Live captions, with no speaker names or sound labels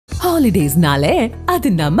Holidays nale, adu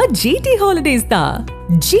namma GT Holidays da.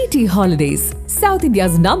 GT Holidays, South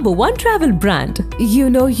India's #1 travel brand. You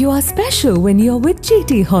know you are special when you're with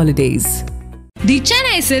GT Holidays. The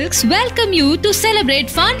Chennai Silks welcome you to celebrate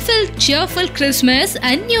fun-filled, cheerful Christmas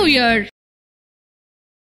and New Year.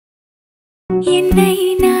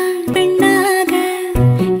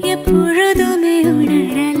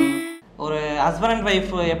 ஒரு husband and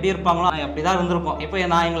wife எப்படி இருப்பாங்களோ அப்படி தான் இருந்திருப்போம். இப்போ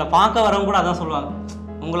நான் எங்களை பார்க்க வரவங்க கூட அதான் சொல்லுவாங்க,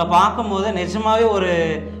 உங்களை பார்க்கும்போது நிஜமாவே ஒரு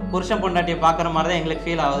புருஷன் பொண்டாட்டியை பார்க்குற மாதிரி தான் எங்களுக்கு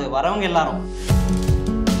ஃபீல் ஆகுது வரவங்க எல்லாரும்.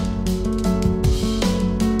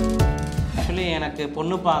 ஆக்சுவலி எனக்கு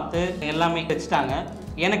பொண்ணு பார்த்து எல்லாமே வச்சுட்டாங்க.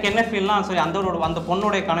 எனக்கு என்ன ஃபீல்னா, சரி அந்த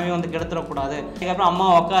பொண்ணுடைய கனவை வந்து கெடுத்துடக்கூடாது. அதுக்கப்புறம் அம்மா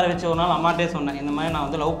உட்கார வச்சு ஒரு நாள் அம்மாட்டே சொன்னேன், இந்த மாதிரி நான்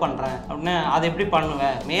வந்து லவ் பண்ணுறேன் அப்படின்னு. அதை எப்படி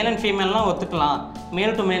பண்ணுவேன், மேல் அண்ட் ஃபீமேல்லாம் ஒத்துக்கலாம்,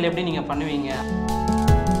 மேல் டு மேல் எப்படி நீங்கள் பண்ணுவீங்க?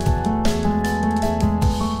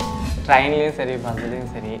 ட்ரெயின்லேயும் சரி பஸ்லேயும்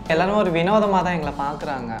சரி எல்லாரும் ஒரு வினோதமாக தான் எங்களை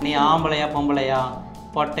பார்க்குறாங்க. நீ ஆம்பளையா பொம்பளையா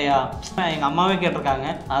பொட்டையா எங்கள் அம்மாவே கேட்டிருக்காங்க.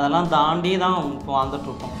 அதெல்லாம் தாண்டி தான் இப்போ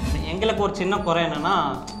வந்துட்டுருக்கோம். எங்களுக்கு ஒரு சின்ன குறை என்னென்னா,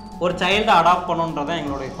 ஒரு சைல்டை அடாப்ட் பண்ணுன்றதான்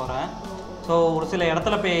எங்களுடைய குறை. ஸோ ஒரு சில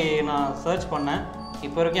இடத்துல போய் நான் சர்ச் பண்ணேன்,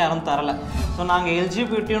 இப்போ வரைக்கும் யாரும் தரலை. ஸோ நாங்கள்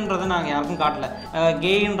எல்ஜிபிடின்றதை நாங்கள் யாருக்கும் காட்டலை,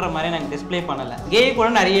 கேன்ற மாதிரி நாங்கள் டிஸ்பிளே பண்ணலை. கே கூட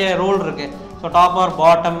நிறைய ரோல் இருக்குது. So top R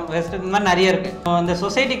bottom west இந்த மாதிரி நிறைய இருக்குது. இந்த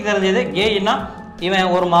சொசைட்டிக்கு தெரிஞ்சது கேன்னா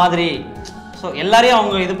இவன் ஒரு மாதிரி. ஸோ எல்லாரையும்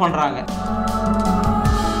அவங்க இது பண்ணுறாங்க.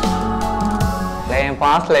 என்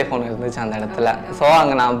பாஸ்ட் லைஃப் ஒன்று இருந்துச்சு அந்த இடத்துல. ஸோ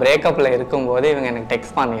அங்கே நான் பிரேக்கப்பில் இருக்கும்போது இவங்க எனக்கு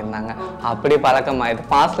டெக்ஸ்ட் பண்ணியிருந்தாங்க. அப்படி பழக்கமாயிடுது.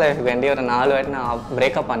 பாஸ்ட் லைஃப் வேண்டி ஒரு 4 வாட்டி நான்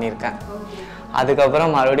பிரேக்கப் பண்ணியிருக்கேன்.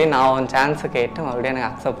 அதுக்கப்புறம் மறுபடியும் நான் ஒரு சான்ஸு கேட்டு மறுபடியும்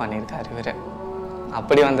எனக்கு அக்செப்ட் பண்ணியிருக்காரு இவர்.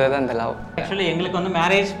 அப்படி வந்தது அந்த லவ். ஆக்சுவலி எங்களுக்கு வந்து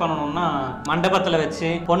மேரேஜ் பண்ணணும்னா மண்டபத்தில் வச்சு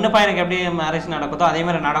பொண்ணு பையனுக்கு எப்படி மேரேஜ் நடக்குதோ அதே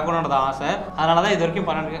மாதிரி நடக்கணுன்றது ஆசை. அதனால தான் இது வரைக்கும்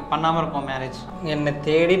பண்ணாமல் இருக்கோம் மேரேஜ். என்னை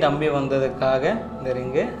தேடி நம்பி வந்ததுக்காக இந்த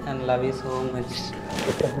ring and love you so much.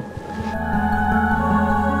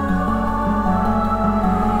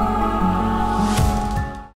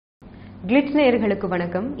 Glitz நேயர்களுக்கு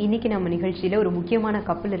வணக்கம். இன்னைக்கு நம்ம நிகழ்ச்சியில் ஒரு முக்கியமான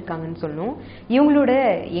கப்பல் இருக்காங்கன்னு சொன்னோம். இவங்களோட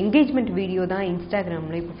என்கேஜ்மெண்ட் வீடியோ தான்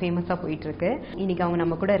இன்ஸ்டாகிராமில் இப்போ ஃபேமஸாக போயிட்டுருக்கு. இன்னைக்கு அவங்க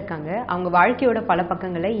நம்ம கூட இருக்காங்க. அவங்க வாழ்க்கையோட பல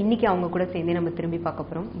பக்கங்களை இன்னைக்கு அவங்க கூட சேர்ந்து நம்ம திரும்பி பார்க்க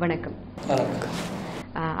போகிறோம். வணக்கம்.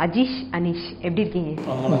 அஜீஷ், அனிஷ், எப்படி இருக்கீங்க?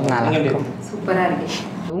 சூப்பராக இருக்கு.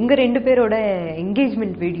 உங்கள் 2 பேரோட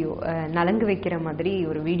என்கேஜ்மெண்ட் வீடியோ நலங்கு வைக்கிற மாதிரி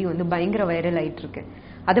ஒரு வீடியோ வந்து பயங்கர வைரல் ஆகிட்டு இருக்கு.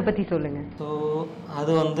 அதை பற்றி சொல்லுங்கள். ஸோ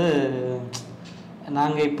அது வந்து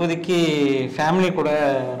நாங்கள் இப்போதைக்கு ஃபேமிலி கூட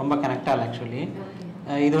ரொம்ப கனெக்ட் ஆகல. ஆக்சுவலி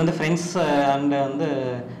இது வந்து ஃப்ரெண்ட்ஸ் அண்ட் வந்து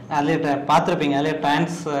அதிலே பார்த்துருப்பீங்க, அதிலே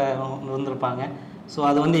ட்ரான்ஸ் வந்திருப்பாங்க. ஸோ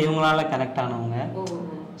அது வந்து இவங்களால கனெக்ட் ஆனவங்க.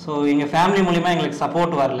 ஸோ எங்கள் ஃபேமிலி மூலிமா எங்களுக்கு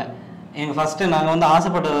சப்போர்ட் வரல. எங்கள் ஃபஸ்ட்டு நாங்கள் வந்து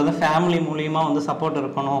ஆசைப்பட்டது வந்து ஃபேமிலி மூலிமா வந்து சப்போர்ட்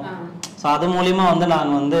இருக்கணும். ஸோ அது மூலிமா வந்து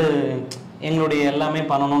நாங்கள் வந்து எங்களுடைய எல்லாமே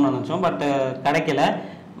பண்ணணும்னு நினச்சோம். பட் கிடைக்கல.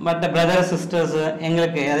 பட் பிரதர் சிஸ்டர்ஸு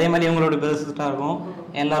எங்களுக்கு அதே மாதிரி இவங்களுடைய பிரதர் சிஸ்டருக்கும்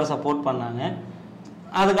எல்லோரும் சப்போர்ட் பண்ணாங்க.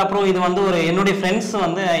 அதுக்கப்புறம் இது வந்து ஒரு என்னுடைய ஃப்ரெண்ட்ஸ்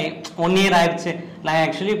வந்து 1 இயர் ஆயிடுச்சு. நான்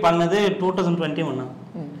ஆக்சுவலி பண்ணது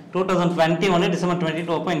 2021 டிசம்பர்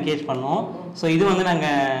 22 அப்போ என்கேஜ் பண்ணோம். ஸோ இது வந்து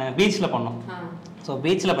நாங்கள் பீச்சில் பண்ணோம். ஸோ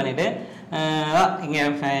பீச்சில் பண்ணிவிட்டு இங்கே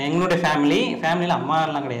எங்களுடைய ஃபேமிலியில் அம்மா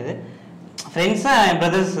எல்லாம் கிடையாது, ஃப்ரெண்ட்ஸாக என்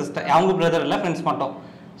பிரதர் சிஸ்டர், அவங்க பிரதர் இல்லை, ஃப்ரெண்ட்ஸ் மட்டும்.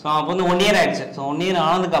 ஸோ அப்போ வந்து 1 இயர் ஆயிடுச்சு. ஸோ 1 இயர்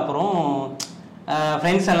ஆனதுக்கப்புறம்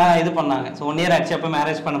ஃப்ரெண்ட்ஸ் எல்லாம் இது பண்ணாங்க. ஸோ 1 இயர் ஆச்சு, அப்போ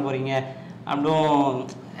மேரேஜ் பண்ண போகிறீங்க அப்படின்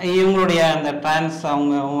இவங்களுடைய அந்த ட்ரான்ஸ்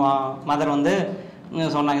அவங்க மதர் வந்து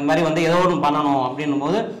சொன்னாங்க, இந்த மாதிரி வந்து ஏதோ ஒன்று பண்ணணும் அப்படின்னும்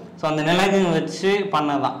போது ஸோ அந்த நிலைக்கு வச்சு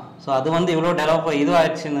பண்ணதான். ஸோ அது வந்து இவ்வளோ டெவலப்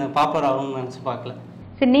இதுவாகிடுச்சுன்னு பாப்புலர் ஆகும்னு நினச்சி பார்க்கல.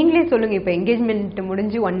 சரி, நீங்களே சொல்லுங்கள். இப்போ என்கேஜ்மெண்ட்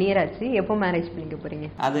முடிஞ்சு 1 இயர் ஆச்சு, எப்போ மேரேஜ் பண்ணிக்க போகிறீங்க?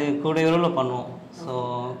 அது கூட இவ்வளோ பண்ணுவோம். ஸோ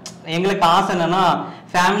எங்களுக்கு ஆசை என்னென்னா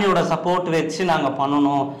ஃபேமிலியோட சப்போர்ட் வச்சு நாங்கள்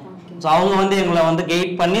பண்ணணும். ஸோ அவங்க வந்து எங்களை வந்து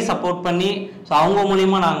கைட் பண்ணி சப்போர்ட் பண்ணி ஸோ அவங்க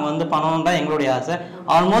மூலிமா நாங்கள் வந்து பண்ணணும் தான் எங்களுடைய ஆசை.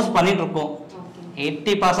 ஆல்மோஸ்ட் பண்ணிகிட்ருக்கோம்,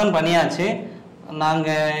 80% பண்ணியாச்சு.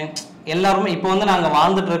 நாங்கள் எல்லாருமே இப்போ வந்து நாங்கள்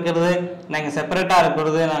வாழ்ந்துட்டு இருக்கிறது, நாங்கள் செப்பரேட்டாக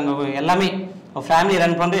இருக்கிறது, நாங்கள் எல்லாமே ஃபேமிலி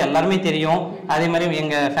ரன் பண்ணுறது எல்லாருமே தெரியும். அதே மாதிரி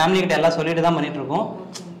எங்கள் ஃபேமிலிக்கிட்ட எல்லாம் சொல்லிட்டு தான் பண்ணிகிட்ருக்கோம்.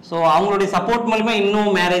 ஸோ அவங்களுடைய சப்போர்ட் மூலிமா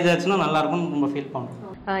இன்னும் மேரேஜ் ஆச்சுன்னா நல்லாயிருக்கும்னு ரொம்ப ஃபீல் பண்ணுறோம்.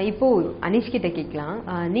 இப்போ அனிஷ் கிட்ட கேட்கலாம்.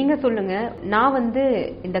 நீங்க சொல்லுங்க, நான் வந்து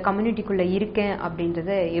இந்த கம்யூனிட்டிக்குள்ள இருக்கேன்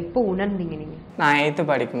அப்படின்றத எப்போ உணர்ந்தீங்க நீங்க? நான் 8th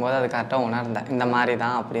படிக்கும்போது அது கரெக்டாக உணர்ந்தேன், இந்த மாதிரி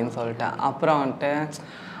தான் அப்படின்னு சொல்லிட்டு. அப்புறம் வந்துட்டு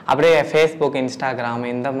அப்படியே ஃபேஸ்புக், இன்ஸ்டாகிராம்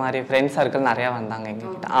இந்த மாதிரி ஃப்ரெண்ட்ஸ் சர்க்கிள் நிறையா வந்தாங்க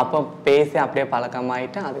எங்ககிட்ட. அப்போ பேசி அப்படியே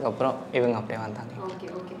பழக்கமாயிட்டு அதுக்கப்புறம் இவங்க அப்படியே வந்தாங்க.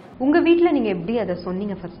 உங்க வீட்டில் நீங்க எப்படி அதை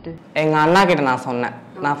சொன்னீங்க? ஃபர்ஸ்ட் எங்க அண்ணா கிட்ட நான் சொன்னேன்.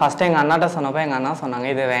 நான் ஃபர்ஸ்ட் எங்க அண்ணாட்ட சொன்னப்போ எங்க அண்ணா சொன்னாங்க,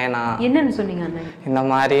 இது வேணாம். என்னன்னு சொன்னீங்க அண்ணா? இந்த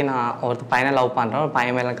மாதிரி நான் ஒரு பையனை லவ் பண்றேன், ஒரு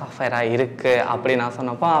பையன் மேல எனக்கு அஃபேரா இருக்கு அப்படி நான்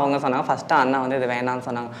சொன்னப்போ அவங்க சொன்னாங்க. ஃபர்ஸ்ட் அண்ணா வந்து இது வேணான்னு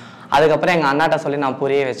சொன்னாங்க. அதுக்கப்புறம் எங்கள் அண்ணாட்ட சொல்லி நான்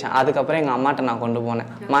புரிய வச்சேன். அதுக்கப்புறம் எங்கள் அம்மாட்ட நான் கொண்டு போனேன்.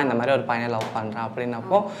 அம்மா இந்த மாதிரி ஒரு பையனை லவ் பண்ணுறேன்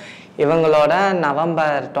அப்படின்னப்போ இவங்களோட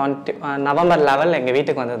நவம்பர் 11 எங்கள்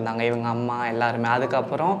வீட்டுக்கு வந்திருந்தாங்க இவங்க அம்மா எல்லாருமே.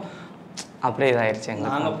 அதுக்கப்புறம் அப்படியே இதாயிருச்சு.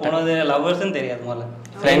 நாங்கள் போனது லவ்வர்ஸ்ன்னு தெரியாது, முதல்ல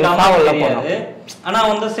ஃப்ரெண்டாக உள்ள போனோம். ஆனால்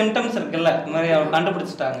வந்து சிம்டம்ஸ் இருக்குல்ல, இந்த மாதிரி அவங்க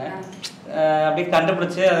கண்டுபிடிச்சிட்டாங்க. அப்படி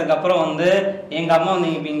கண்டுபிடிச்சி அதுக்கப்புறம் வந்து எங்கள் அம்மா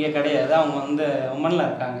வந்து இப்போ இங்கே கிடையாது, அவங்க வந்து உமனில்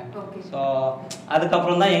இருக்காங்க. ஸோ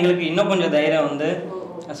அதுக்கப்புறம் தான் எங்களுக்கு இன்னும் கொஞ்சம் தைரியம் வந்து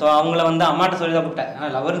ஸோ அவங்கள வந்து அம்மாட்ட சொல்லி தான் கூப்பிட்டேன்.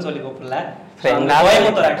 ஆனால் லவர்னு சொல்லி கூப்பிடல.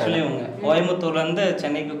 கோயம்புத்தூர், ஆக்சுவலி இவங்க கோயம்புத்தூர்லேருந்து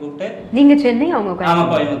சென்னைக்கு கூப்பிட்டு. நீங்க சென்னை, அவங்க ஆமா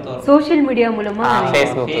கோயம்புத்தூர். சோஷியல் மீடியா மூலமா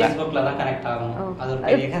ஃபேஸ்புக்ல தான் கனெக்ட் ஆகும். அது ஒரு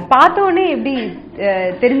பெரிய பார்த்த உடனே எப்படி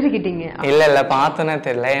தெரிஞ்சுக்கிட்டீங்க? இல்லை பார்த்தோன்னே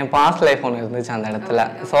தெரியல. என் பாஸ்ட் லைஃப் ஒன்று இருந்துச்சு அந்த இடத்துல.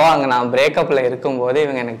 ஸோ அங்கே நான் பிரேக்கப்பில் இருக்கும்போது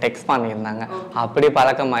இவங்க எனக்கு டெக்ஸ்ட் பண்ணியிருந்தாங்க. அப்படி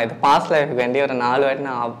பழக்கமாயிது. பாஸ்ட் லைஃபுக்கு வேண்டி ஒரு 4 வாட்டி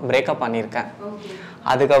நான் பிரேக்கப் பண்ணியிருக்கேன்.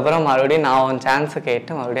 அதுக்கப்புறம் மறுபடியும் நான் ஒரு சான்ஸு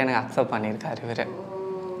கேட்டு மறுபடியும் எனக்கு அக்செப்ட் பண்ணியிருக்காரு இவர்.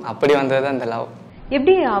 அப்படி வந்தது அந்த லவ்.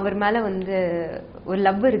 எப்படி அவர் மேல வந்து ஒரு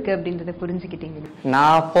லவ் இருக்கு அப்படின்றத புரிஞ்சுக்கிட்டீங்க?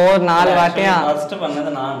 நான் 4 வாட்டியா ஃபர்ஸ்ட்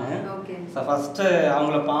பண்ணது நானு. ஸோ ஃபர்ஸ்ட்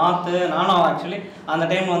அவங்கள பார்த்து நானும் ஆக்சுவலி அந்த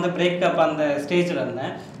டைம் வந்து பிரேக்கப் அந்த ஸ்டேஜில்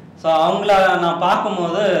இருந்தேன். ஸோ அவங்கள நான்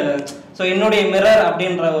பார்க்கும்போது ஸோ என்னுடைய மிரர்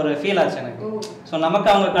அப்படின்ற ஒரு ஃபீல் ஆச்சு எனக்கு. ஸோ நமக்கு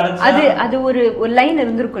அவங்க கிடைச்சா அது ஒரு லைன்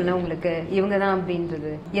இருந்திருக்கும்ல உங்களுக்கு, இவங்க தான்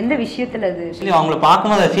அப்படின்றது. எந்த விஷயத்துல அது ஆக்சுவலி அவங்கள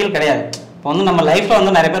பார்க்கும்போது அது ஃபீல் கிடையாது. இப்போ வந்து நம்ம லைஃப்ல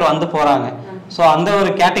வந்து நிறைய பேர் வந்து போறாங்க. ஸோ அந்த ஒரு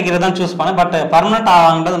கேட்டகரி தான் சூஸ் பண்ணேன். பட் பர்மனெண்ட்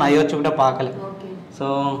ஆவாங்கன்றது நான் யோசிச்சுக்கிட்ட பார்க்கல. ஸோ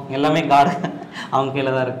எல்லாமே காடு அவங்க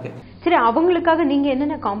கீழே தான் இருக்கு. சரி, அவங்களுக்காக நீங்க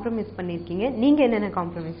என்னென்ன காம்ப்ரமைஸ் பண்ணிருக்கீங்க? நீங்க என்னென்ன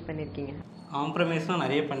காம்ப்ரமைஸ் பண்ணிருக்கீங்க? காம்ப்ரமைஸும்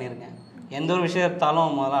நிறைய பண்ணியிருக்கேன். எந்த ஒரு விஷயம்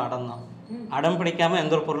எடுத்தாலும் முதல்ல அடம் தான். அடம் பிடிக்காம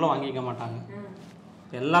எந்த ஒரு பொருளும் வாங்கிக்க மாட்டாங்க.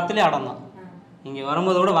 எல்லாத்துலேயும் அடம் தான். இங்கே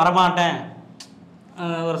வரும்போது கூட வரமாட்டேன்,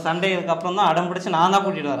 ஒரு சண்டேக்கு அப்புறம் தான் அடம் பிடிச்சி நான் தான்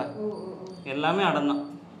கூட்டிகிட்டு வரேன். எல்லாமே அடம் தான்.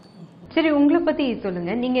 சரி, உங்களை பற்றி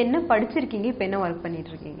சொல்லுங்கள். நீங்கள் என்ன படிச்சிருக்கீங்க, இப்போ என்ன ஒர்க்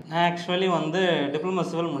பண்ணிட்டு இருக்கீங்க? நான் ஆக்சுவலி வந்து டிப்ளமோ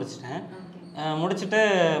சிவில் முடிச்சிட்டேன். முடிச்சுட்டு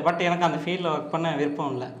பட் எனக்கு அந்த ஃபீல்டில் ஒர்க் பண்ண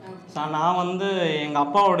விருப்பம் இல்லை. ஸோ நான் வந்து எங்கள்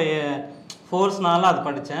அப்பாவுடைய ஃபோர்ஸ்னால அது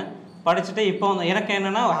படித்தேன். படிச்சுட்டு இப்போ வந்து எனக்கு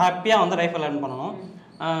என்னென்னா ஹாப்பியாக வந்து லைஃப்பை லேர்ன் பண்ணணும்.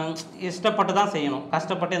 இஷ்டப்பட்டு தான் செய்யணும்,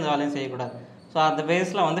 கஷ்டப்பட்டு இந்த வேலையும் செய்யக்கூடாது. ஸோ அந்த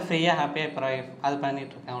பேஸில் வந்து ஃப்ரீயாக ஹாப்பியாக இப்போ அது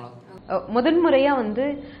பண்ணிகிட்ருக்கேன். அவ்வளோ முதன்முறையாக வந்து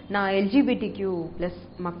நான் LGBTQ+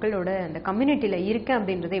 மக்களோட அந்த கம்யூனிட்டியில் இருக்கேன்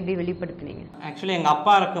அப்படின்றத எப்படி வெளிப்படுத்தினீங்க? ஆக்சுவலி எங்கள்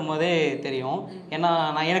அப்பா இருக்கும் போதே தெரியும். ஏன்னா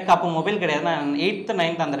எனக்கு அப்போ மொபைல் கிடையாது. நான் 8th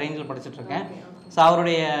 9th அந்த ரேஞ்சில் படிச்சுட்ருக்கேன். ஸோ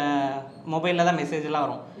அவருடைய மொபைலில் தான் மெசேஜெலாம்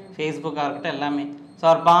வரும், ஃபேஸ்புக்காக இருக்கட்டும் எல்லாமே. ஸோ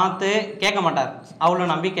அவர் பார்த்து கேட்க மாட்டார், அவ்வளோ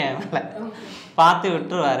நம்பிக்கை இல்லை, பார்த்து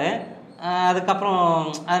விட்டுருவார். அதுக்கப்புறம்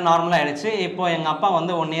அது நார்மலாக ஆகிடுச்சு. இப்போது எங்கள் அப்பா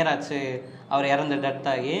வந்து 1 year ஆச்சு அவர் இறந்து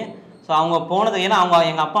டெத் ஆகி. ஸோ அவங்க போனது ஏன்னா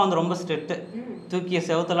எங்கள் அப்பா வந்து ரொம்ப ஸ்ட்ரிக்ட்டு, தூக்கி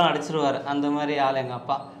செவுத்தெல்லாம் அடிச்சிருவார், அந்த மாதிரி ஆள் எங்கள்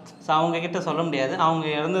அப்பா. ஸோ அவங்கக்கிட்ட சொல்ல முடியாது. அவங்க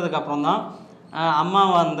இறந்ததுக்கப்புறம் தான்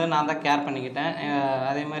அம்மாவை வந்து நான் தான் கேர் பண்ணிக்கிட்டேன்.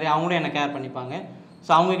 அதே மாதிரி அவங்களும் என்னை கேர் பண்ணிப்பாங்க. ஸோ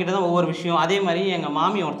அவங்கக்கிட்ட தான் ஒவ்வொரு விஷயம். அதே மாதிரி எங்கள்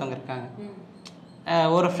மாமி ஒருத்தவங்க இருக்காங்க,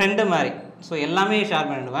 ஒரு ஃப்ரெண்டு மாதிரி. ஸோ எல்லாமே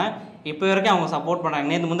ஷேர் பண்ணிவிடுவேன். இப்போ வரைக்கும் அவங்க சப்போர்ட் பண்ணுறாங்க.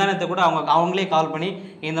 நேற்று முந்தானத்தை கூட அவங்களே கால் பண்ணி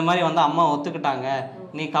இந்த மாதிரி வந்து அம்மா ஒத்துக்கிட்டாங்க,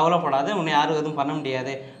 நீ கவலைப்படாது, உன்னை யாரும் எதுவும் பண்ண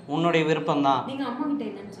முடியாது, உன்னுடைய விருப்பம்தான்.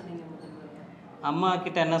 அம்மா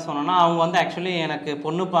கிட்ட என்ன சொன்னோன்னா அவங்க வந்து ஆக்சுவலி எனக்கு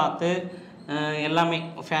பொண்ணு பார்த்து எல்லாமே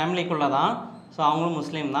ஃபேமிலிக்குள்ளே தான். ஸோ அவங்களும்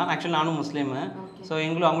முஸ்லீம் தான், ஆக்சுவலி நானும் முஸ்லீமு. ஸோ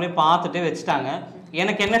எங்களும் அவங்களே பார்த்துட்டு வச்சுட்டாங்க.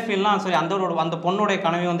 எனக்கு என்ன ஃபீல்னா, சரி அந்த பொண்ணுடைய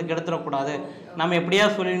கனவை வந்து கெடுத்துடக்கூடாது, நம்ம எப்படியா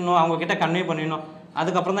சொல்லிடணும், அவங்கக்கிட்ட கன்வே பண்ணிடணும்.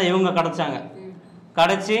 அதுக்கப்புறம் தான் இவங்க கிடச்சாங்க.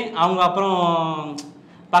 கிடச்சி அவங்க அப்புறம்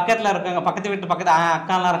பக்கத்தில் இருக்காங்க, பக்கத்து வீட்டு பக்கத்து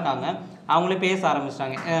அக்காலாம் இருக்காங்க, அவங்களே பேச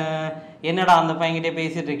ஆரம்பிச்சிட்டாங்க. என்னடா அந்த பையன்கிட்டே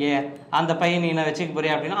பேசிகிட்டு இருக்கே, அந்த பையன் நீ என்ன வச்சுக்க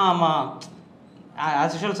போறியா அப்படின்னா, ஆமாம்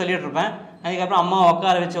ஆஸ் யூஷுவல் சொல்லிட்டு இருப்பேன். அதுக்கப்புறம் அம்மா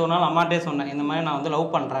உட்கார வச்சு ஒரு நாள் அம்மாட்டே சொன்னேன், இந்த மாதிரி நான் வந்து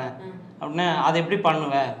லவ் பண்ணுறேன் அப்படின்னு. அதை எப்படி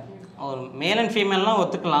பண்ணுவேன், ஒரு மேல் அண்ட் ஃபீமேல்லாம்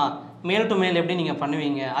ஒத்துக்கலாம், மேல் டு மேல் எப்படி நீங்கள்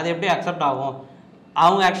பண்ணுவீங்க, அது எப்படி அக்செப்ட் ஆகும்?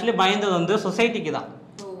 அவங்க ஆக்சுவலி பயந்தது வந்து சொசைட்டிக்கு தான்.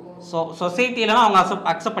 ஸோ சொசைட்டிலலாம் அவங்க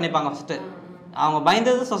அக்செப்ட் பண்ணிப்பாங்க ஃபஸ்ட்டு. அவங்க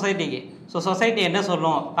பயந்தது சொசைட்டிக்கு. ஸோ சொசைட்டி என்ன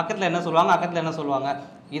சொல்லும், பக்கத்தில் என்ன சொல்லுவாங்க, அக்கத்தில் என்ன சொல்லுவாங்க,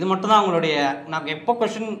 இது மட்டும்தான் அவங்களுடைய. நான் எப்போ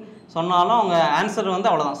கொஷின் சொன்னாலும் அவங்க ஆன்சர் வந்து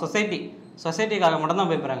அவ்வளோதான், சொசைட்டிக்காக மட்டும்தான்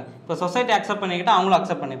போய்ப்பாங்க. இப்போ சொசைட்டி அக்செப்ட் பண்ணிக்கிட்டால் அவங்களும்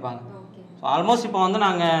அக்செப்ட் பண்ணிப்பாங்க. ஸோ ஆல்மோஸ்ட் இப்போ வந்து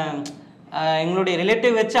நாங்கள் எங்களுடைய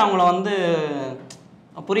ரிலேட்டிவ் வச்சு அவங்கள வந்து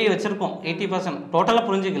புரிய வச்சுருக்கோம். 80% டோட்டலாக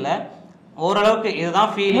புரிஞ்சுக்கல, ஓரளவுக்கு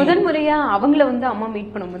இதுதான் ஃபீல். முதன்முறையாக அவங்கள வந்து அம்மா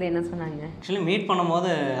மீட் பண்ணும்போது என்ன சொன்னாங்க? ஆக்சுவலி மீட்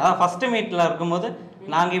பண்ணும்போது, அதான் ஃபஸ்ட்டு மீட்டில் இருக்கும்போது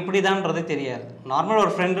நாங்கள் இப்படி தான்ன்றதே தெரியாது, நார்மல்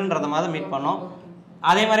ஒரு ஃப்ரெண்டுன்றத மாதிரி மீட் பண்ணோம்.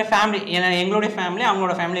 அதே மாதிரி ஃபேமிலி, எங்களுடைய ஃபேமிலி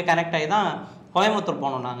அவங்களோட ஃபேமிலி கனெக்ட் ஆகி தான் கோயம்புத்தூர்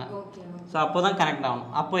போனோம் நாங்கள். ஸோ அப்போ தான் கனெக்ட்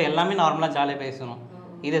ஆகணும். அப்போ எல்லாமே நார்மலாக ஜாலியாக பேசணும்.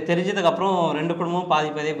 இதை தெரிஞ்சதுக்கப்புறம் 2 குடும்பமும் பாதி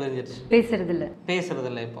பேசிடுச்சு.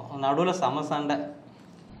 பேசுறதில்ல. இப்போ நடுவில் சம சண்டை.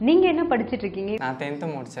 நீங்கள் என்ன படிச்சுட்டு இருக்கீங்க? நான் 10th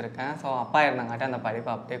முடிச்சிருக்கேன். ஸோ அப்பா இருந்தாங்காட்டி அந்த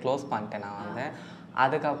படிப்பை அப்படியே க்ளோஸ் பண்ணிட்டேன். நான் வந்து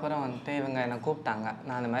அதுக்கப்புறம் வந்துட்டு இவங்க என்னை கூப்பிட்டாங்க.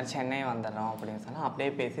 நான் இந்த மாதிரி சென்னை வந்துடுறோம் அப்படின்னு சொன்னால் அப்படியே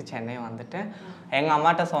பேசி சென்னை வந்துட்டு எங்கள்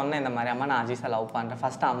அம்மாட்ட சொன்னேன், இந்த மாதிரி அம்மா நான் அஜீஷை லவ் பண்ணுறேன்.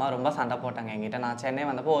 ஃபஸ்ட்டு அம்மா ரொம்ப சண்டை போட்டாங்க என்கிட்ட. நான் சென்னை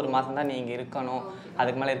வந்தப்போ 1 மாதம் தான் நீ இங்கே இருக்கணும்,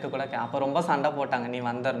 அதுக்கு மேலே இருக்கக்கூடாது. அப்போ ரொம்ப சண்டை போட்டாங்க, நீ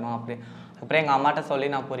வந்துடணும் அப்படி. அப்புறம் எங்கள் அம்மாட்ட சொல்லி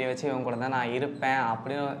நான் புரிய வச்சு இவங்க கூட தான் நான் இருப்பேன்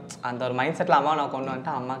அப்படின்னு அந்த ஒரு மைண்ட் செட்டில் அம்மா நான் கொண்டு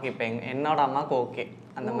வந்துட்டு அம்மாவுக்கு இப்போ என்னோட அம்மாவுக்கு ஓகே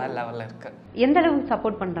அந்த மாதிரி லெவலில் இருக்குது. எந்த அளவுக்கு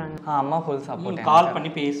சப்போர்ட் பண்ணுறாங்க? அம்மா ஃபுல் சப்போர்ட். கால் பண்ணி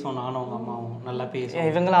பேசுவோம், நானும் அவங்க அம்மாவும் நல்லா பேசுவோம்.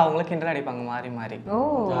 இவங்களும் அவங்களுக்கு கிண்டல் அடிப்பாங்க மாறி மாறி. ஓ,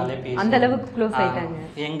 அந்த அளவுக்கு க்ளோஸ் ஆயிட்டாங்க.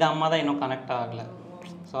 எங்க அம்மா தான் இன்னும் கனெக்ட் ஆகல.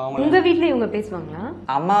 ஸோ அவங்க உங்க வீட்ல இவங்க பேசுவாங்களா?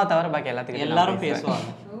 அம்மாவை தவிர பாக்கி எல்லாத்துக்கும் எல்லாரும் பேசுவாங்க.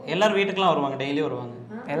 எல்லாரும் வீட்டுக்குலாம் வருவாங்க, டெய்லி வருவாங்க.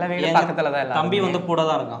 எல்லா வீடும் பக்கத்துல தான். தம்பி வந்து கூட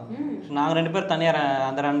தான் இருக்கான். நாங்க 2 பேரும் தனியா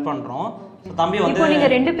அந்த ரன் பண்றோம். தம்பி வந்து இப்போ நீங்க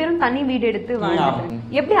 2 பேரும் தனி வீடு எடுத்து வாழ்ந்துட்டு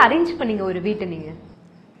எப்படி அரேஞ்ச் பண்ணீங்க ஒரு வீட்டை நீங்க?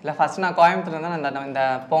 இல்லை ஃபர்ஸ்ட் நான் கோயம்புத்தூர் தான். இந்த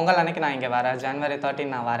பொங்கல் அன்னைக்கு நான் இங்கே வரேன், ஜனவரி 13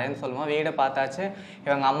 நான் வரேன்னு சொல்லுவோம். வீடு பார்த்தாச்சு,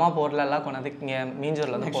 இவங்க அம்மா பொருளெல்லாம் கொண்டாந்து இங்கே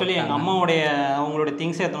மீஞ்சூரில் வந்து. ஆக்சுவலி எங்கள் அம்மாவுடைய அவங்களுடைய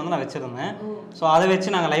திங்ஸ் எடுத்து வந்து நான் வச்சுருந்தேன். ஸோ அதை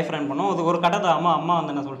வச்சு நாங்கள் லைஃப் ரன் பண்ணோம். அது ஒரு கட்டத்தை அம்மா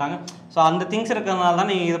வந்து என்ன சொல்லிட்டாங்க, ஸோ அந்த திங்ஸ் இருக்கிறதுனால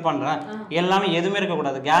தான் நீ இது பண்ணுறேன், எல்லாமே எதுவுமே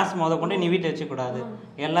இருக்கக்கூடாது, கேஸ் கொண்டு நீ வீட்டை வச்சுக்கூடாது,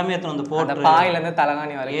 எல்லாமே எடுத்து வந்து போட்டு பாயிலேருந்து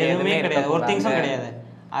தலைகாணி வரைக்கும் எதுவுமே கிடையாது, ஒரு திங்ஸும் கிடையாது.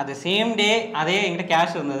 அது சேம் டே அதே என்கிட்ட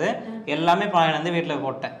கேஷ் இருந்தது, எல்லாமே பாயிலேருந்து வீட்டில்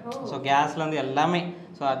போட்டேன். ஸோ கேஸ்லேருந்து எல்லாமே,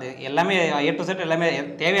 ஸோ அது எல்லாமே A to Z எல்லாமே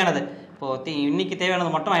தேவையானது. இப்போது இன்னைக்கு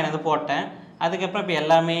தேவையானது மட்டும் வாங்கினது போட்டேன். அதுக்கப்புறம் இப்போ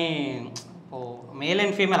எல்லாமே இப்போது male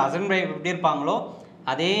and female husband wife எப்படி இருப்பாங்களோ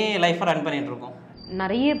அதே லைஃப்பை ரன் பண்ணிட்டு இருக்கோம்.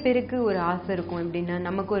 நிறைய பேருக்கு ஒரு ஆசை இருக்கும், எப்படின்னா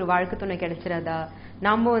நமக்கு ஒரு வாழ்க்கை துணை கிடைச்சிடாதா,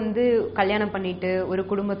 நம்ம வந்து கல்யாணம் பண்ணிட்டு ஒரு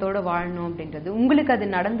குடும்பத்தோட வாழணும் அப்படின்றது. உங்களுக்கு அது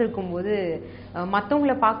நடந்திருக்கும் போது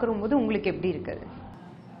மற்றவங்கள பார்க்கும்போது உங்களுக்கு எப்படி இருக்குது?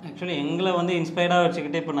 ஆக்சுவலி எங்களை வந்து இன்ஸ்பயர்டாக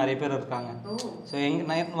வச்சுக்கிட்டு இப்போ நிறைய பேர் இருக்காங்க. ஸோ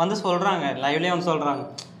வந்து சொல்கிறாங்க, லைவ்லேயே வந்து சொல்கிறாங்க,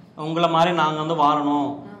 உங்களை மாதிரி நாங்கள் வந்து வாழணும்,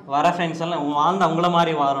 வர ஃப்ரெண்ட்ஸ் எல்லாம் வாழ்ந்து அவங்கள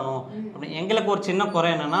மாதிரி வாழணும் அப்படி. எங்களுக்கு ஒரு சின்ன குறை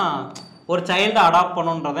என்னென்னா, ஒரு சைல்டை அடாப்ட்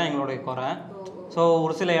பண்ணணுன்றதான் எங்களுடைய குறை. ஸோ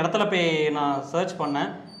ஒரு சில இடத்துல போய் நான் சர்ச்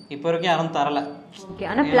பண்ணேன், இப்போ வரைக்கும் யாரும் தரலை.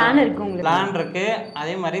 ஆனால் பிளான் இருக்குது, உங்களுக்கு பிளான் இருக்குது.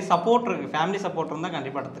 அதே மாதிரி சப்போர்ட் இருக்குது, ஃபேமிலி சப்போர்ட் இருந்தால்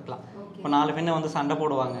கண்டிப்பாக எடுத்துக்கலாம். இப்போ 4 பேர் வந்து சண்டை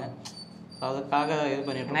போடுவாங்க, ஸோ அதுக்காக இது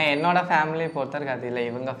பண்ணிட்டு. ஏன்னா என்னோட ஃபேமிலி பொறுத்த வரைக்கும் அது இல்லை,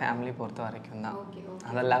 இவங்க ஃபேமிலி பொறுத்த வரைக்கும் தான்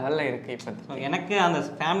அந்த லெவலில் இருக்குது இப்போ. ஸோ எனக்கு அந்த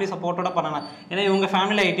ஃபேமிலி சப்போர்ட்டோட பண்ணலாம். ஏன்னா இவங்க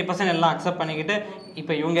ஃபேமிலியில் 80% எல்லாம் அக்செப்ட் பண்ணிக்கிட்டு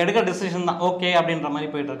இப்போ இவங்க எடுக்கிற டிசிஷன் தான் ஓகே அப்படின்ற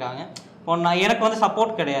மாதிரி போயிட்டு இருக்காங்க. இப்போ எனக்கு வந்து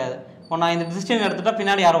சப்போர்ட் கிடையாது. இப்போ நான் இந்த டிசிஷன் எடுத்துட்டா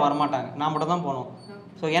பின்னாடி யாரும் வரமாட்டாங்க, நான் மட்டும் தான் போகணும்.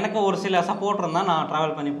 ஸோ எனக்கு ஒரு சில சப்போர்ட் இருந்தால் நான்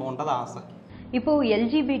ட்ராவல் பண்ணி போகன்றது ஆசை. இப்போ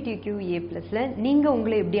LGBTQA+ல நீங்க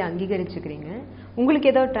உங்களை எப்படி அங்கீகரிச்சுக்கிறீங்க? உங்களுக்கு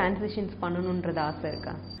ஏதாவது டிரான்சிஷன்ஸ் பண்ணணுன்றது ஆசை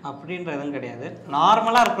இருக்கா? அப்படின்றதும் கிடையாது,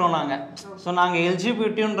 நார்மலாக இருக்கிறோம் நாங்கள். ஸோ நாங்கள்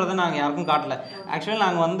எல்ஜிபிடின்றதை நாங்கள் யாருக்கும் காட்டலை. ஆக்சுவலி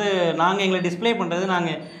நாங்கள் எங்களை டிஸ்பிளே பண்ணுறது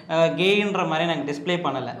நாங்கள் கேயின்ற மாதிரி நாங்கள் டிஸ்பிளே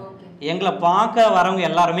பண்ணலை. எங்களை பார்க்க வரவங்க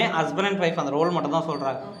எல்லாருமே ஹஸ்பண்ட் அண்ட் ஒய்ஃப் அந்த ரோல் மட்டும் தான்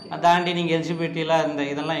சொல்கிறாங்க. தாண்டி நீங்கள் எல்ஜிபிடியில் இந்த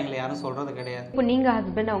இதெல்லாம் எங்களை யாரும் சொல்கிறது கிடையாது. இப்போ நீங்கள்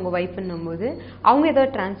ஹஸ்பண்ட் அவங்க ஒய்ஃப்ன்னும் போது அவங்க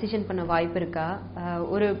ஏதாவது டிரான்சிஷன் பண்ண வாய்ப்பு இருக்கா?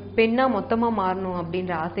 ஒரு பெண்ணாக மொத்தமாக மாறணும்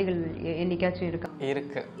அப்படின்ற ஆசைகள் என்னைக்காச்சும் இருக்கா?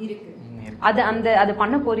 இருக்கு. அது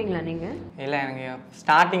பண்ண போறீங்களா நீங்க? இல்லை, எனக்கு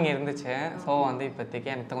ஸ்டார்டிங் இருந்துச்சு. ஸோ வந்து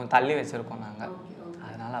இப்போதைக்கு எனக்கு கொஞ்சம் தள்ளி வச்சுருக்கோம் நாங்கள்,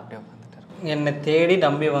 அதனால் அப்படியே உட்காந்துட்டு இருக்கோம். என்னை தேடி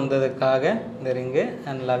நம்பி வந்ததுக்காக இந்த ring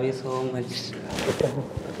and love you so much.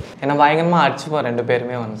 என்ன பயங்கரமாக அடிச்சுப்போம் 2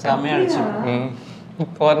 பேருமே வந்து செம்மையாக அடிச்சு.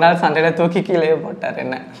 ஒரு நாள் சண்டையில் தூக்கி கீழே போட்டார்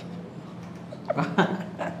என்ன.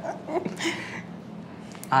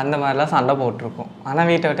 அந்த மாதிரிலாம் சண்டை போட்டிருக்கோம். ஆனால்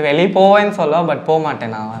வீட்டை விட்டு வெளியே போவேன்னு சொல்லுவேன், பட் போக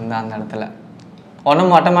மாட்டேன். நான் வந்து அந்த இடத்துல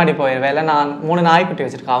ஒன்றும் மொட்டை மாடி போயிடுவேன். இல்லை, நான் 3 நாய்க்குட்டி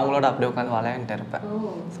வச்சுருக்கேன், அவங்களோட அப்படியே உட்காந்து விளையாண்டுட்டு இருப்பேன்.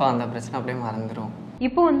 ஸோ அந்த பிரச்சனை அப்படியே மறந்துடும்.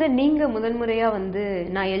 இப்போ வந்து நீங்க முதன்முறையா வந்து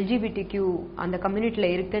நான் LGBTQ அந்த கம்யூனிட்டியில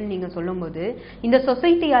இருக்கேன்னு நீங்க சொல்லும்போது இந்த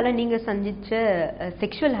சொசைட்டியால நீங்க சந்திச்ச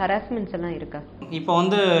செக்ஷுவல் ஹராஸ்மெண்ட்ஸ் எல்லாம் இருக்கா? இப்போ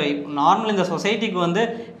வந்து நார்மல் இந்த சொசைட்டிக்கு வந்து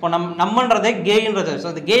இப்போ நம்மன்றதே கேன்றது. ஸோ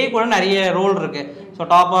இந்த கே கூட நிறைய ரோல் இருக்கு. So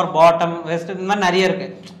top R bottom west இந்த மாதிரி நிறைய இருக்கு.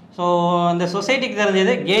 ஸோ இந்த சொசைட்டிக்கு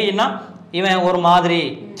தெரிஞ்சது கேயின்னா இவன் ஒரு மாதிரி.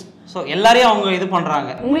 ஸோ எல்லாரையும் அவங்க இது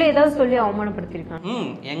பண்ணுறாங்க. உங்களை ஏதாவது சொல்லி அவமானப்படுத்திருக்காங்க?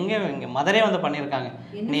 எங்க மதரே வந்து பண்ணியிருக்காங்க,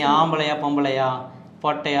 நீ ஆம்பளையா பொம்பளையா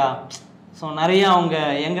பொட்டையா. ஸோ நிறைய அவங்க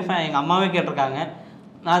எங்கள் அம்மாவே கேட்டிருக்காங்க.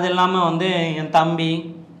 அது இல்லாமல் வந்து என் தம்பி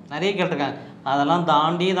நிறைய கேட்டிருக்காங்க. அதெல்லாம்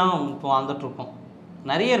தாண்டி தான் இப்போ வாழ்ந்துட்டுருக்கோம்.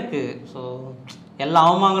 நிறைய இருக்குது. ஸோ எல்லா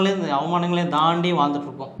அவமானங்களையும் தாண்டி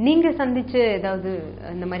வாழ்ந்துட்டுருக்கோம். நீங்கள் சந்திச்சு ஏதாவது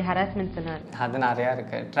இந்த மாதிரி ஹராஸ்மெண்ட்ஸ் எல்லாம்? அது நிறையா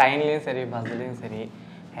இருக்குது. ட்ரெயின்லேயும் சரி, பஸ்லேயும் சரி,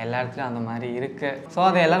 எல்லா இடத்துலையும் அந்த மாதிரி இருக்குது. ஸோ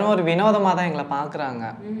அது எல்லாரும் ஒரு வினோதமாக தான் எங்களை பார்க்குறாங்க.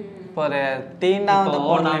 இப்போ ஒரு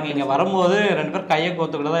தீண்டாவது நாங்கள் இங்கே வரும்போது 2 பேர் கையை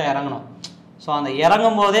கோத்துக்கிட்டு தான் இறங்கணும். ஸோ அந்த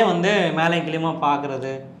இறங்கும் போதே வந்து மேலே கிளியமாக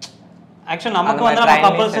பார்க்குறது. ஆக்சுவலி நமக்கு வந்து நம்ம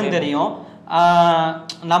கப்பல்ஸ்ன்னு தெரியும்,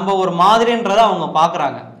 நம்ம ஒரு மாதிரின்றதை அவங்க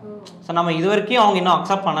பார்க்குறாங்க. ஸோ நம்ம இது வரைக்கும் அவங்க இன்னும்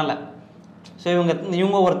அக்செப்ட் பண்ணலை. ஸோ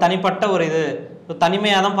இவங்க ஒரு தனிப்பட்ட ஒரு இது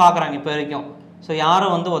தனிமையாக தான் பார்க்குறாங்க இப்போ வரைக்கும். ஸோ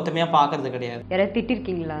யாரும் வந்து ஒத்துமையாக பார்க்கறது கிடையாது. யாராவது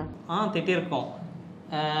திட்டிருக்கீங்களா? திட்டிருக்கோம்.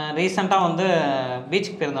 ரீசெண்டாக வந்து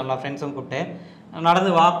பீச்சுக்கு போயிருந்தோம்ல ஃப்ரெண்ட்ஸும் கூப்பிட்டு நடந்து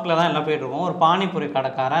வாக்கில் தான் எல்லாம் போயிட்டுருக்கோம். ஒரு பானிபூரி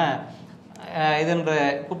கடைக்காரன் இதுன்ற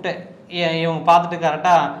கூப்பிட்டு இவங்க பார்த்துட்டு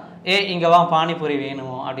கரெக்டாக இங்கே வா பானிபூரி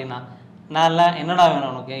வேணும் அப்படின்னா, நான் இல்லை என்னடா வேணும்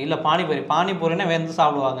உனக்கு? இல்லை பானிபூரின்னா வந்து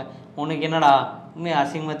சாப்பிடுவாங்க, உனக்கு என்னடா இன்னும்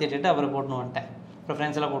அசிங்கமாக திட்டுட்டு அப்புறம் கூட்டின்னு வந்துட்டேன். அப்புறம்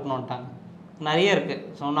ஃப்ரெண்ட்ஸ் எல்லாம் கூட்டின்னு வந்துட்டாங்க. நிறைய இருக்குது.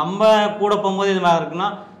 ஸோ நம்ம கூட போகும்போது இது மாதிரி இருக்குன்னா,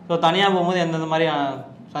 ஸோ தனியாக போகும்போது எந்தெந்த மாதிரி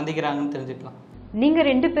சந்திக்கிறாங்கன்னு தெரிஞ்சுக்கலாம். நீங்கள்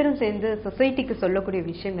 2 பேரும் சேர்ந்து சொசைட்டிக்கு சொல்லக்கூடிய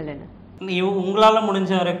விஷயங்கள் என்ன? உங்களால்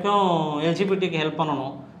முடிஞ்ச வரைக்கும் எல்ஜிபிடிக்கு ஹெல்ப்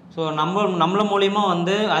பண்ணணும். ஸோ நம்மள மூலியமாக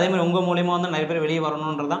வந்து அதேமாதிரி உங்கள் மூலியமாக வந்து நிறைய பேர் வெளியே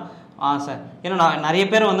வரணுன்றது தான் ஆசை. ஏன்னா நிறைய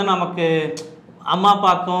பேர் வந்து நமக்கு அம்மா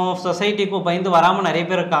அப்பாக்கும் சொசைட்டிக்கும் பயந்து வராமல் நிறைய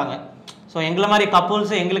பேர் இருக்காங்க. ஸோ எங்களை மாதிரி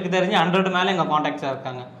கப்புள்ஸ் எங்களுக்கு தெரிஞ்சு 100 மேலே எங்கள் காண்டாக்ட்ஸாக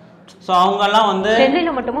இருக்காங்க. ஸோ அவங்கெல்லாம் வந்து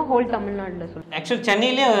சென்னையில் மட்டுமா ஹோல் தமிழ்நாட்டில் சொல்லுங்கள்? ஆக்சுவலி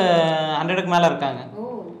சென்னையிலே 100க்கு மேலே இருக்காங்க.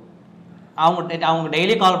 அவங்க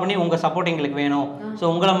டெய்லி கால் பண்ணி உங்கள் சப்போர்ட் எங்களுக்கு வேணும், ஸோ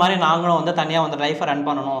உங்களை மாதிரி நாங்களும் வந்து தனியாக வந்து லைஃப்பை ரன்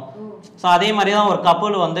பண்ணணும். ஸோ அதே மாதிரி தான் ஒரு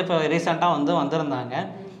கப்புள் வந்து இப்போ ரீசெண்டாக வந்து வந்திருந்தாங்க.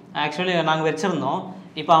 ஆக்சுவலி நாங்கள் வச்சுருந்தோம்.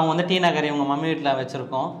 இப்போ அவங்க வந்து டி நகர் இவங்க மம்மி வீட்டில்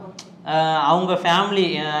வச்சுருக்கோம். அவங்க ஃபேமிலி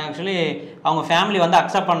ஆக்சுவலி அவங்க ஃபேமிலி வந்து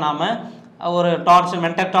அக்செப்ட் பண்ணாமல் ஒரு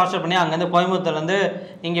மென்டல் டார்ச்சர் பண்ணி அங்கேருந்து கோயம்புத்தூர்லேருந்து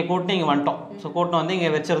இங்கே கூட்டின்னு இங்கே வந்துட்டோம். ஸோ கூட்டின்னு வந்து இங்கே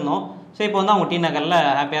வச்சுருந்தோம். ஸோ இப்போ வந்து அவங்க டி நகரில்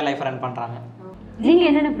ஹாப்பியாக லைஃப் ரன் பண்ணுறாங்க. நீங்கள்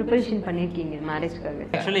என்னென்ன ப்ரிப்பரேஷன் பண்ணியிருக்கீங்க மேரேஜ்க்காக?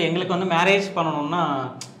 ஆக்சுவலி எங்களுக்கு வந்து மேரேஜ் பண்ணணும்னா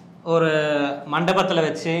ஒரு மண்டபத்தில்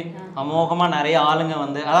வச்சு அமோகமாக நிறைய ஆளுங்க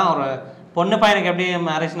வந்து, அதான் ஒரு பொண்ணு பையனுக்கு எப்படி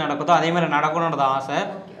மேரேஜ் நடக்குதோ அதே மாதிரி நடக்கணுன்றது ஆசை.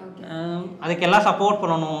 அதுக்கு எல்லாம் சப்போர்ட்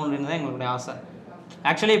பண்ணணும் அப்படின்றது எங்களுடைய ஆசை.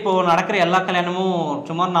 ஆக்சுவலி இப்போது நடக்கிற எல்லா கல்யாணமும்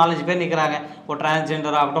சும்மா 4-5 பேர் நிற்கிறாங்க. ஒரு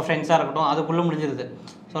டிரான்ஸ்ஜெண்டராக இருக்கட்டும், ஃப்ரெண்ட்ஸாக இருக்கட்டும், அதுக்குள்ளே முடிஞ்சிருது.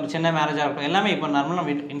 ஸோ ஒரு சின்ன மேரேஜாக இருக்கட்டும், எல்லாமே இப்போ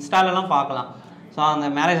நார்மலாக இன்ஸ்டாலெலாம் பார்க்கலாம். ஸோ அந்த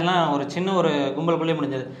மேரேஜ்லாம் ஒரு சின்ன ஒரு கும்பலுக்குள்ளேயே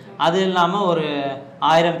முடிஞ்சது. அது இல்லாமல் ஒரு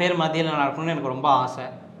 1000 பேர் மத்தியில் நடக்கணும்னு எனக்கு ரொம்ப ஆசை.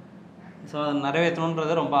 ஸோ அது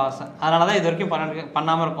நிறைவேற்றணுன்றது ரொம்ப ஆசை. அதனால தான் இது வரைக்கும்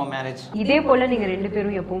பண்ணாமல் இருக்கோம் மேரேஜ். இதே போல் நீங்கள் 2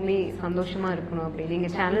 பேரும் எப்போவுமே சந்தோஷமாக இருக்கணும் அப்படின்னு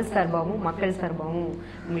நீங்கள் சேனல் சார்பாகவும் மக்கள் சார்பாகவும்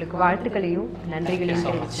உங்களுக்கு வாழ்த்துக்களையும் நன்றிகளையும்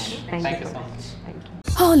தெரிவிச்சுக்கிறேன். Thank you so much.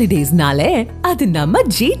 Holidays-nale adu namma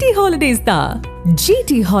GT Holidays da.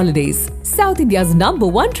 GT Holidays, South India's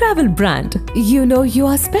 #1 travel brand. You know you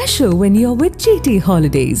are special when you're with GT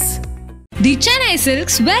Holidays. The Chennai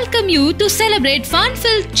Silks welcome you to celebrate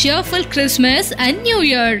fun-filled, cheerful Christmas and New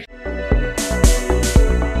Year.